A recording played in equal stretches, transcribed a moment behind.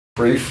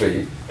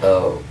briefly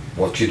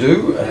what you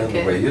do and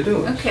where you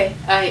do it. Okay,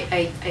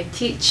 I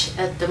teach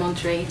at the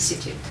Monterey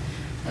Institute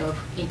of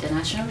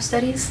International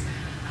Studies.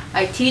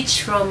 I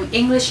teach from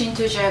English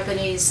into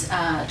Japanese,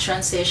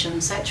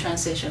 translation, side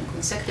translation,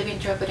 consecutive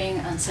interpreting,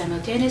 and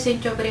simultaneous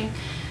interpreting.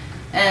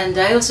 And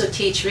I also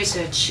teach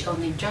research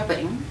on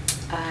interpreting.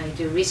 I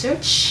do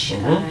research.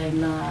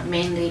 I'm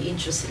mainly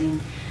interested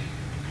in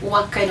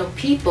what kind of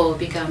people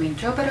become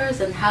interpreters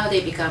and how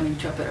they become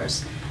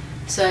interpreters.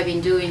 So I've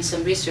been doing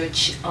some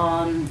research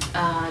on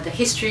the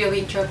history of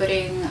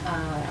interpreting,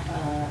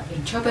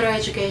 interpreter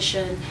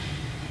education,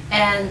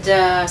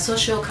 and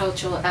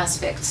social-cultural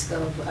aspects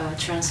of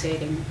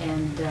translating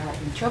and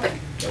interpreting.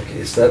 Okay,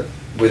 is that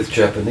with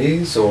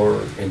Japanese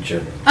or in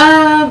general?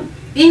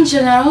 In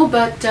general,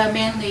 but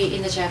mainly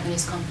in the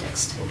Japanese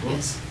context,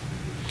 yes.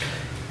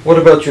 What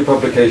about your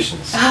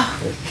publications?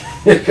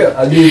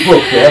 A new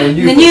book, you have a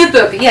new book? The new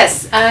book,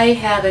 yes. I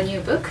have a new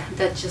book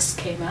that just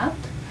came out.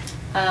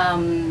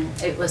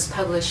 It was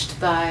published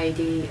by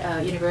the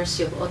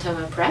University of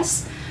Ottawa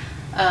Press.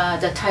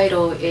 The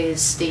title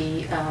is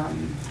the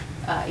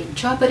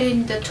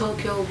Interpreting the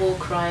Tokyo War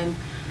Crime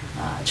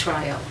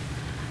Trial.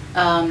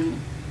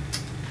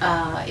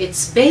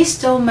 It's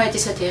based on my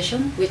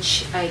dissertation,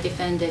 which I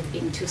defended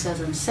in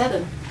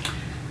 2007.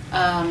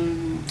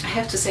 I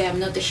have to say I'm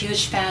not a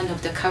huge fan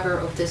of the cover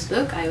of this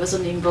book. I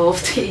wasn't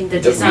involved in the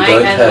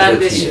design and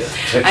language.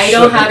 I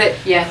don't have it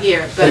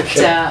here,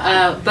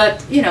 but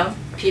but you know,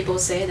 people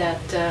say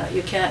that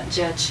you can't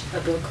judge a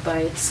book by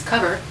its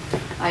cover.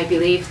 I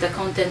believe the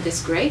content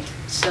is great,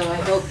 so I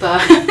hope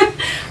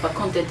well,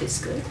 content is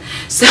good.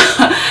 So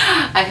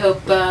I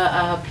hope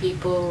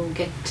people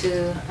get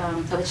to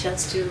have a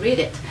chance to read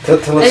it.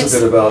 Tell us a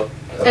bit about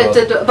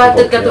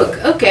the book.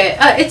 Okay,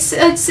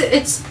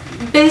 it's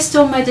based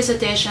on my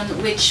dissertation,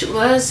 which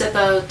was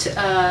about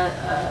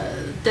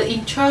the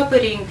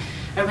interpreting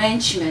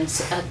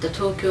arrangements at the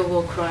Tokyo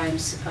War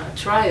Crimes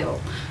trial,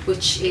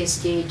 which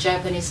is the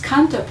Japanese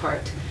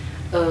counterpart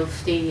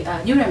of the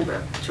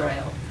Nuremberg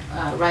trial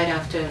right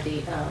after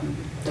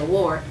the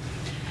war.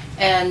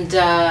 And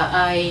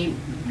I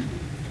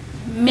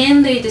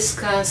mainly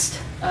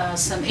discussed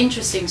some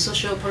interesting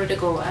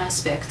socio-political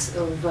aspects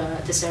of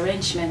this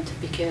arrangement,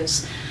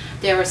 because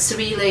there are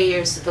three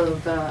layers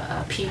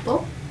of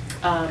people.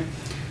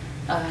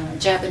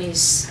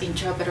 Japanese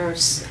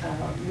interpreters,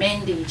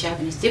 mainly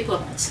Japanese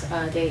diplomats,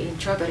 they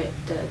interpreted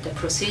the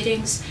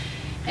proceedings,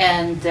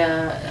 and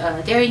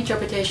their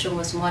interpretation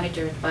was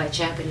monitored by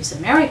Japanese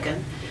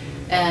American,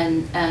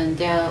 and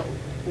there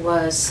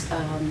was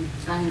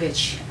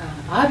language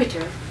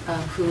arbiter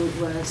who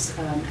was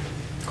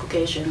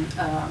Caucasian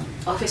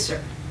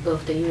officer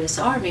of the U.S.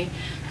 Army,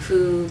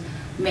 who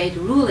made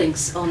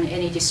rulings on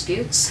any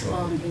disputes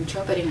on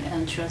interpreting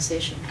and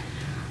translation.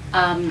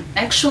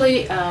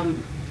 Actually,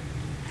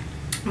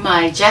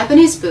 my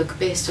Japanese book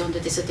based on the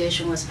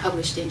dissertation was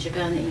published in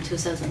Japan in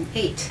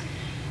 2008,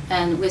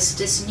 and with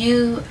this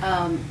new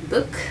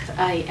book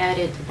I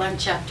added one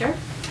chapter,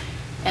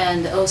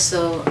 and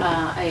also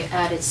I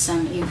added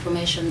some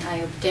information I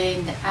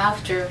obtained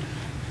after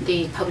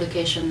the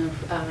publication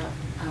of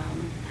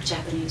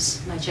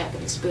my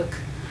Japanese book.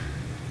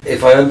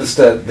 If I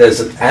understand, there's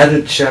an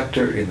added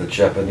chapter in the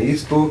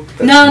Japanese book?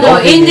 No,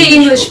 in the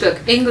English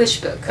book. English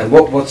book. And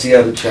what's the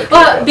added chapter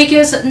Well, about?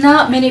 because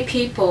not many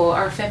people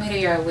are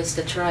familiar with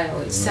the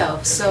trial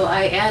itself, so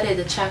I added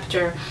a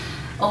chapter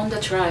on the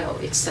trial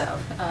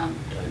itself.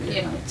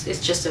 You know,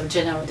 it's just a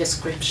general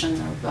description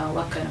of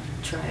what kind of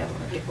trial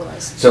it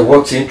was. So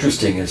what's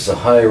interesting is the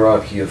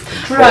hierarchy of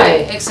control.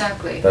 Right,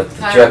 exactly. That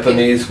the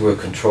Japanese were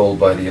controlled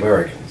by the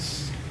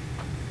Americans,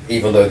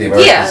 even though the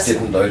Americans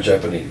didn't know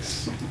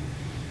Japanese.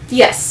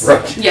 Yes.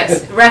 Right.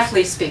 Yes.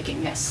 Roughly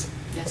speaking, yes.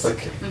 Yes.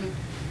 Okay.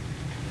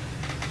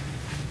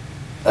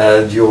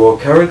 And your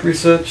current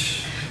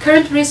research?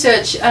 Current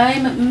research,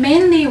 I'm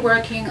mainly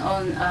working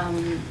on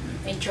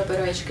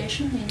interpreter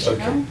education in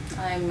general.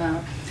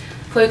 I'm,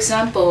 for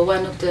example,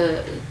 one of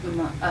the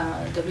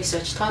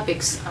research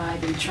topics I've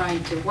been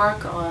trying to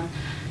work on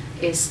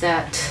is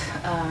that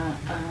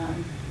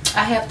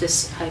I have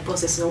this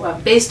hypothesis,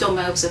 based on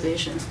my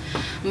observations.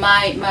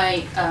 My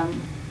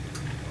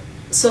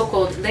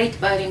so-called late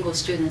bilingual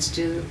students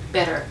do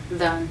better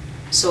than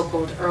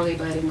so-called early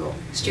bilingual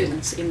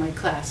students in my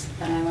class,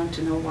 and I want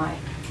to know why.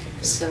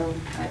 So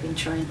I've been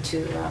trying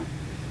to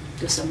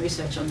do some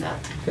research on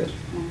that. Good.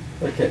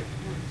 Okay.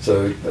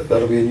 So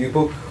that'll be a new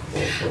book?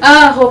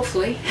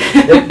 Hopefully.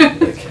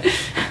 Yep. Okay.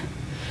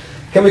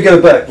 Can we go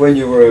back when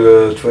you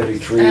were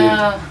 23,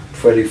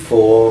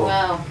 24?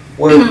 Wow.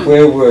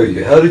 Where were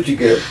you? How did you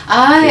get?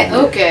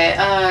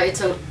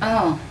 It's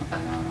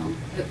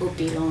it will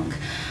be long.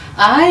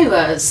 I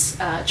was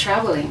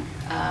traveling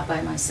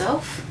by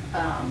myself,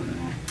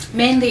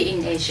 mainly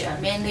in Asia,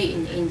 mainly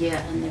in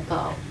India and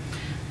Nepal,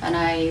 and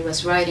I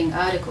was writing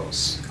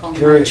articles on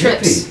my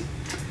trips. Hippie.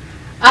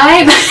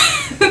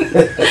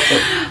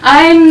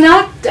 I'm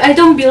not. I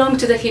don't belong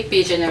to the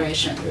hippie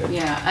generation.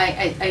 Yeah,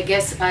 I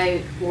guess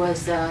I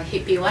was a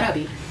hippie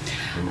wannabe.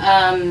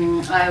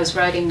 I was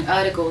writing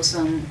articles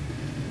on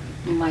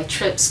my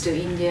trips to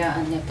India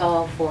and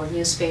Nepal for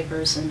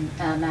newspapers and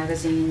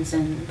magazines,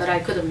 but I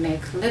couldn't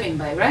make a living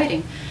by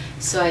writing.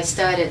 So I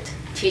started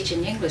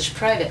teaching English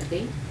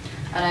privately,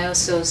 and I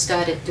also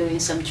started doing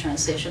some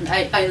translation.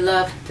 I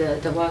loved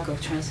the work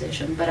of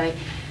translation, but I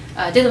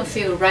didn't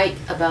feel right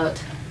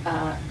about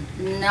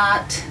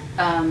not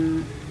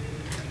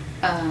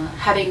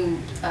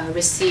having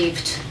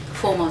received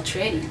formal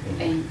training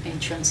in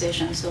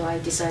translation. So I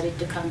decided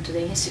to come to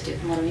the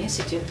institute, Modern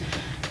Institute,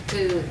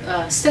 to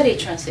study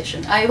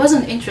translation. I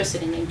wasn't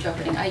interested in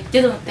interpreting. I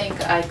didn't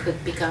think I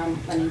could become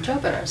an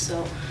interpreter.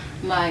 So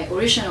my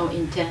original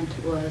intent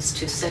was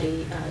to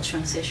study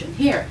translation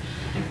here.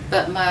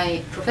 But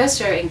my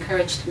professor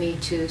encouraged me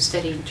to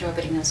study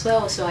interpreting as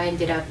well. So I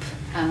ended up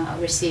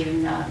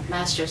receiving a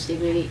master's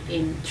degree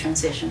in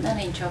translation and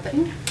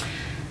interpreting.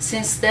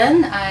 Since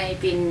then,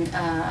 I've been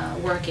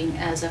working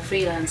as a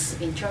freelance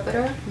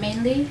interpreter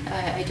mainly.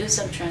 I do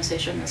some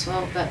translation as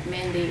well, but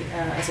mainly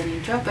as an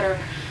interpreter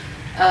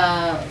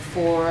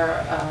for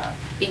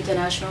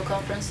international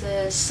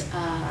conferences,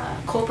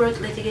 corporate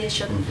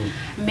litigation,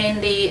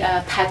 mainly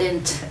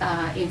patent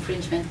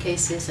infringement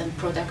cases and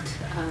product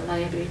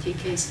liability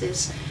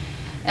cases.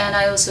 And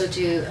I also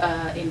do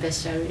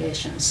investor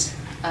relations.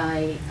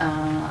 I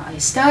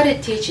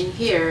started teaching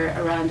here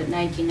around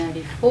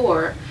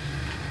 1994.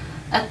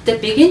 At the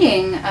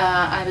beginning,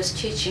 I was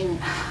teaching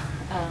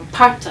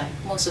part-time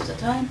most of the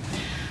time.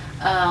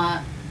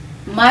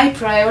 My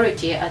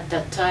priority at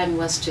that time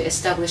was to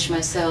establish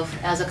myself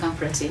as a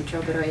conference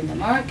interpreter in the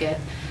market.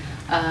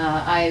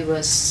 I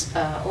was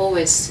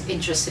always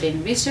interested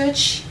in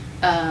research,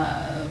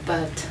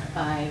 but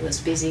I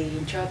was busy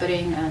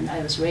interpreting, and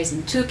I was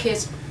raising 2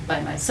 kids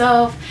by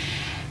myself.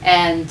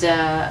 And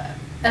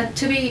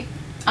to be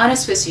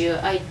honest with you,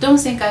 I don't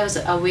think I was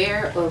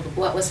aware of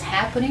what was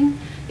happening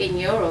in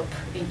Europe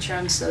in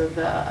terms of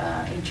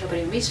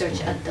interpreting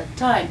research at that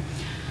time.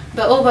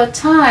 But over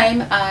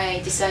time,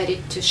 I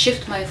decided to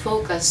shift my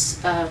focus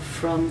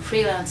from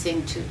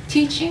freelancing to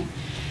teaching,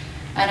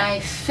 and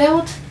I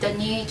felt the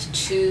need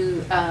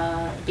to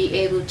be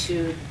able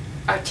to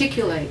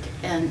articulate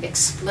and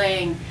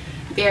explain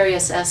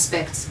various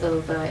aspects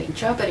of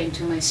interpreting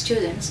to my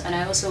students, and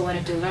I also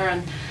wanted to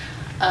learn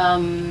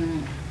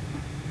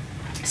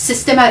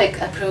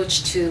systematic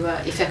approach to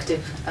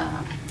effective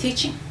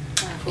teaching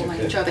for my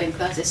interpreting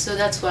classes. So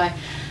that's why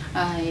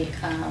I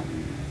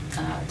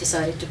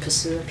decided to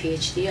pursue a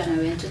PhD, and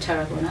I went to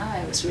Tarragona.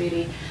 I was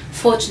really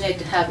fortunate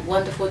to have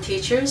wonderful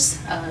teachers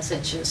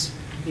such as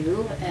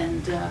you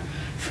and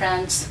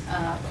Franz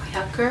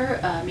Hacker,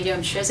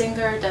 Miriam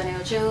Schresinger,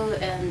 Daniel Gill,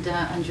 and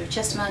Andrew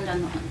Chessman,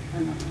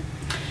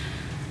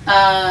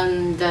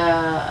 and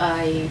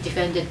I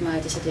defended my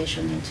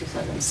dissertation in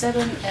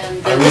 2007.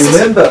 And I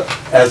remember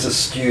as a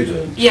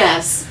student,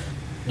 yes,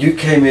 you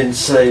came in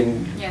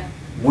saying, yeah,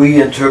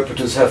 we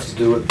interpreters have to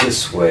do it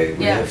this way,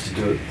 we yeah, have to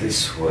do it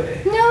this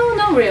way. No,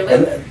 not really.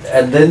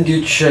 And then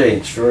you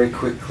changed very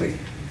quickly.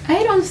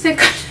 I don't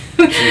think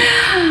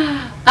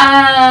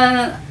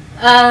and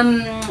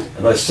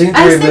I seem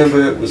to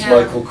remember it was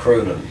Michael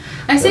Cronin.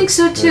 I think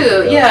so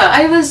too, yeah.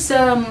 I was,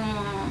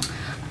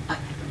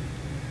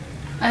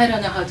 I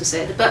don't know how to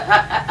say it, but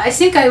I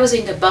think I was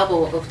in the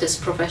bubble of this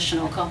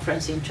professional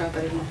conference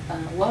interpreting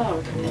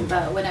world.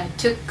 But when I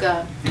took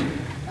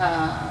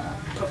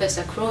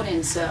Professor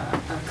Cronin's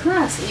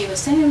class, he was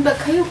saying, but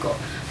Kayoko,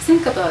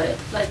 think about it,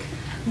 like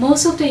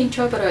most of the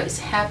interpreter is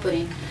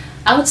happening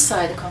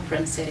outside the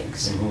conference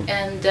settings.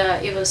 And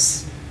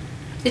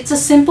it's a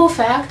simple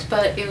fact,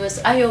 but it was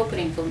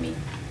eye-opening for me.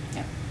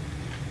 Yeah.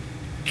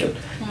 Good.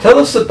 Tell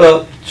us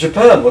about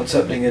Japan. What's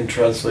happening in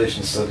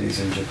translation studies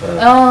in Japan?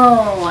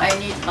 Oh, I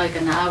need like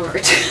an hour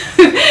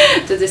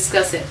to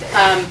discuss it.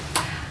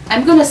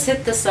 I'm going to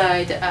set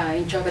aside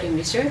interpreting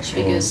research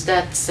because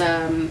that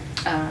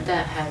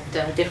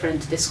had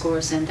different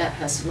discourse and that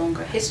has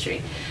longer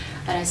history.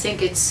 And I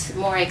think it's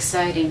more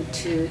exciting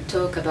to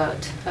talk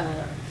about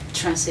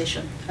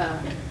translation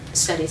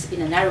studies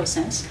in a narrow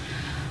sense.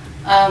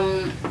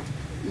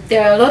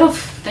 There are a lot of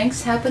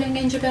things happening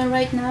in Japan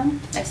right now,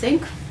 I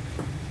think.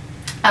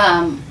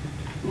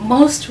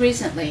 Most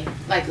recently,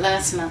 like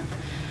last month,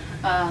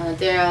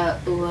 there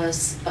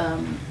was a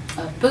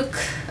book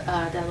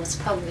that was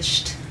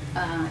published.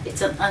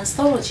 It's an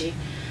anthology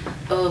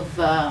of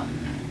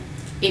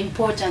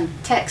important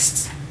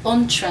texts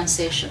on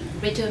translation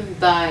written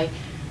by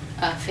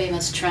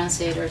famous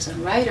translators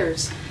and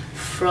writers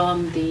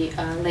from the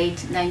late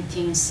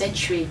 19th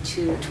century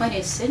to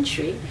 20th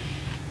century.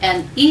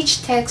 And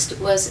each text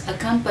was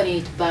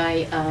accompanied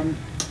by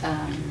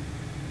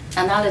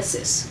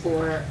analysis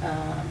or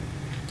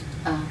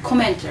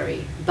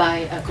commentary by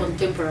a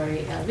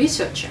contemporary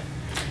researcher.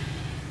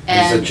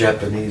 These are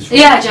Japanese? Right?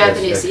 Yeah,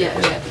 Japanese. Yeah,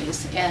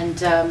 Japanese.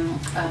 And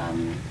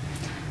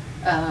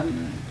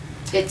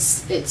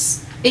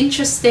it's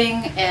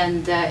interesting,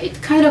 and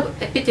it kind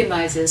of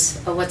epitomizes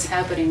what's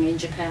happening in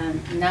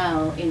Japan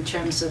now in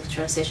terms of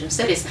translation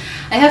studies.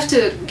 I have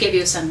to give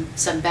you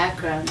some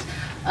background.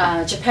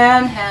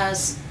 Japan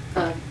has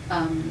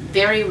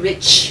very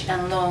rich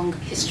and long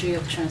history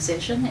of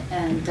translation,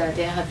 and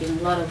there have been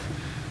a lot of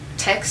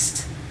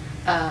text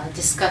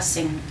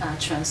discussing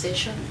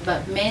translation,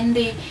 but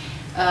mainly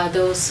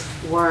those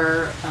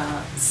were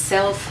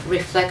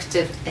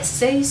self-reflective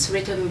essays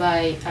written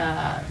by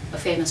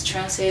famous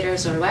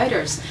translators or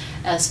writers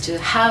as to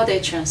how they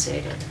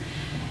translated.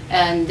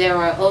 And there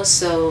are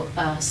also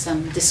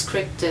some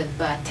descriptive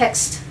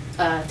text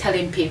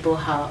telling people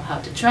how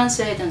to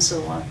translate and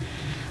so on.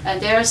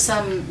 And there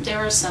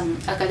are some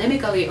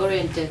academically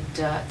oriented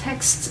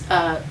text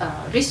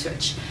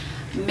research,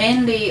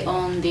 mainly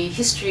on the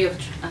history of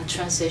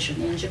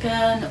translation in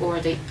Japan, or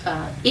the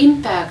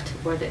impact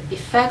or the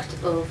effect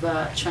of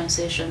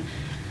translation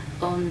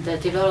on the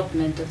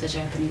development of the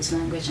Japanese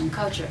language and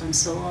culture and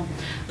so on.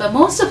 But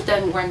most of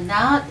them were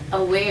not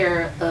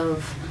aware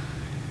of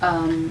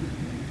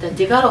the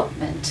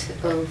development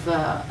of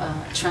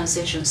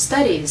translation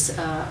studies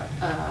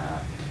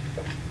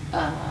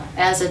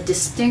as a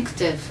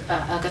distinctive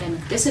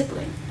academic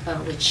discipline,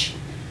 which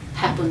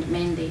happened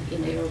mainly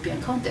in the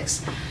European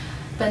context.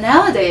 But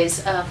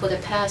nowadays, for the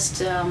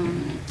past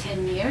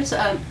 10 years,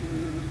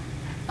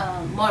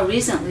 more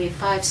recently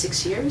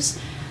 5-6 years,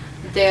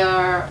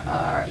 there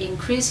are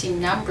increasing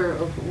number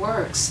of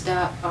works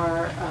that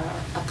are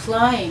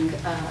applying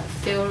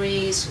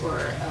theories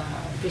or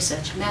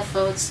research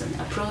methods and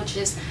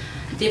approaches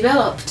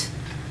developed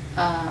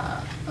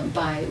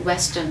by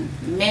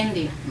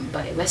mainly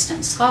by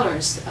Western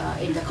scholars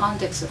in the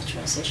context of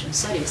translation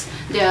studies.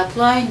 They are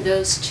applying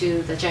those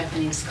to the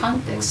Japanese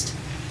context.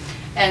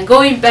 And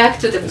going back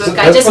to the book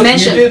I just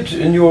mentioned. You did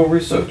in your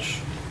research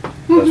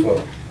as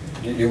well.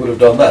 You would have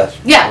done that.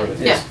 Yeah,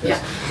 yes,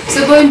 yeah.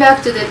 So going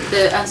back to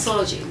the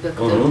anthology book,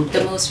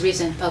 the most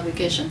recent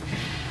publication,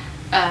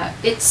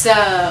 it's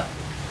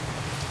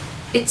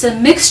a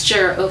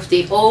mixture of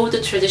the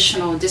old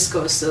traditional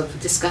discourse of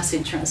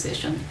discussing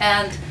translation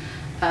and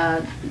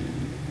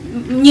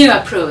new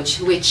approach,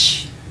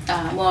 which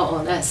more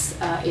or less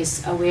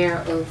is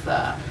aware of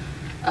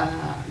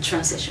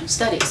translation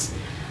studies.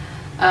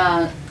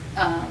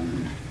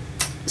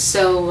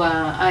 So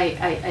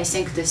I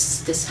think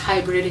this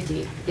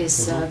hybridity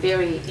is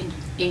very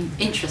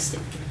interesting.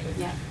 Okay.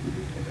 Yeah.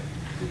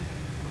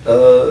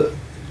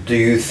 Do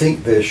you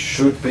think there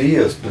should be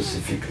a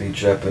specifically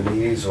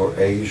Japanese or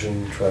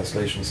Asian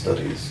translation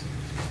studies?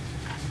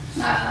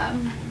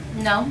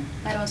 No,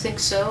 I don't think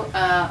so.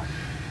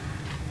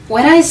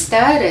 When I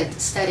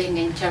started studying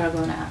in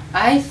Tarragona,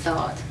 I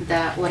thought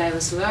that what I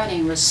was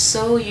learning was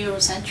so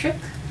Eurocentric.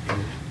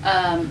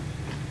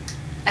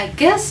 I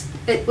guess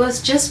it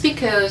was just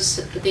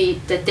because the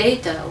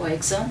data or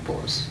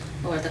examples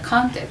or the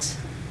context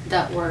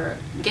that were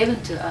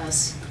given to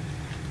us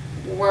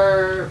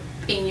were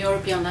in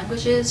European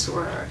languages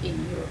or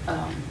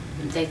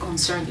they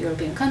concerned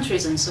European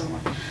countries and so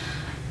on.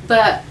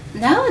 But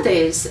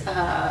nowadays,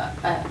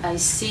 I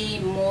see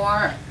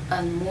more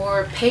and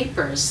more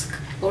papers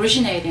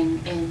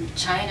originating in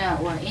China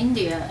or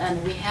India,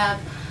 and we have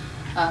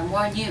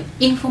more new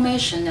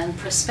information and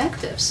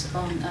perspectives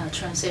on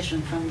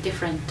translation from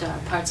different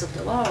parts of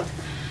the world.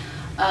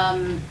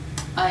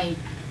 I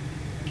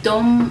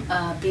don't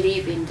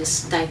believe in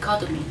this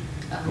dichotomy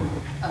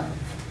of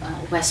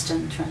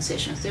Western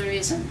translation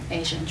theories and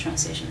Asian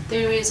translation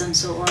theories and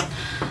so on.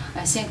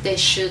 I think they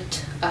should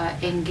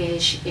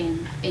engage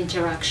in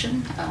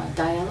interaction,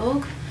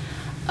 dialogue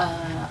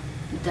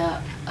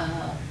that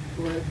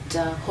would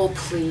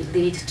hopefully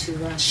lead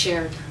to a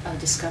shared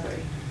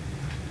discovery.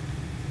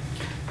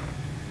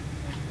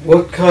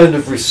 What kind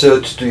of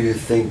research do you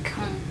think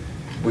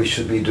we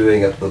should be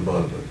doing at the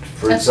moment?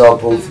 For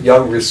example,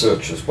 young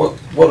researchers, what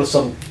are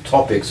some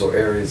topics or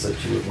areas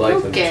that you would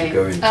like them to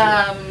go into?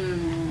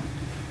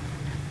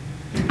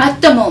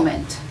 At the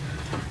moment,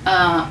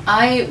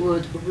 I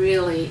would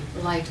really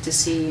like to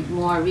see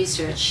more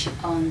research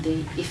on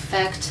the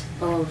effect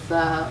of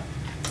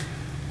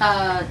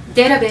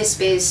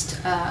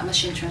database-based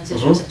machine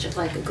translation, such as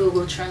like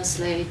Google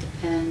Translate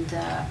and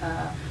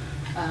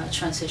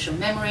translation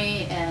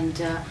memory and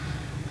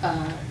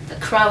the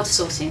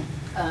crowdsourcing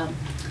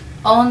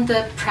on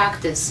the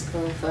practice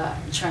of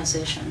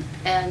translation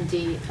and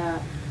the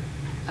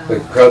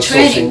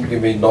crowdsourcing, training. you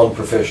mean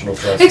non-professional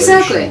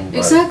translation?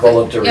 Exactly.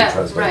 Voluntary yeah,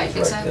 translation. Right,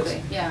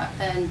 exactly. Yes. Yeah,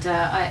 and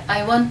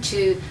I want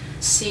to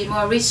see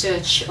more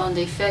research on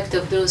the effect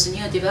of those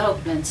new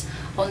developments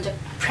on the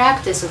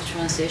practice of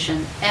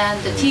translation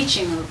and the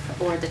teaching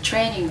of or the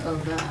training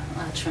of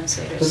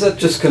translators. Does that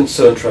just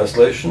concern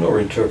translation or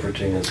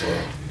interpreting as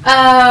well?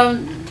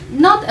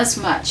 Not as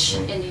much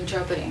in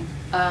interpreting.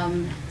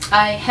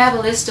 I have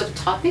a list of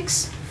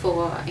topics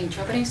for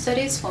interpreting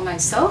studies for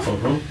myself,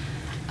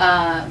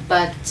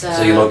 but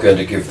so you're not going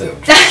to give them.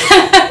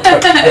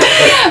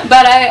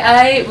 But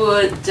I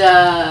would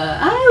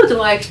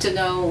like to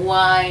know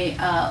why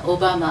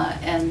Obama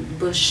and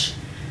Bush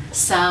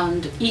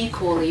sound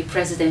equally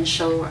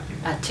presidential,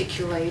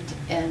 articulate,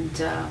 and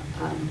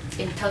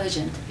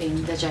intelligent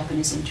in the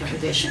Japanese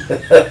interpretation.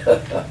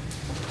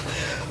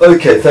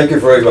 Okay, thank you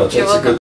very much. You're welcome.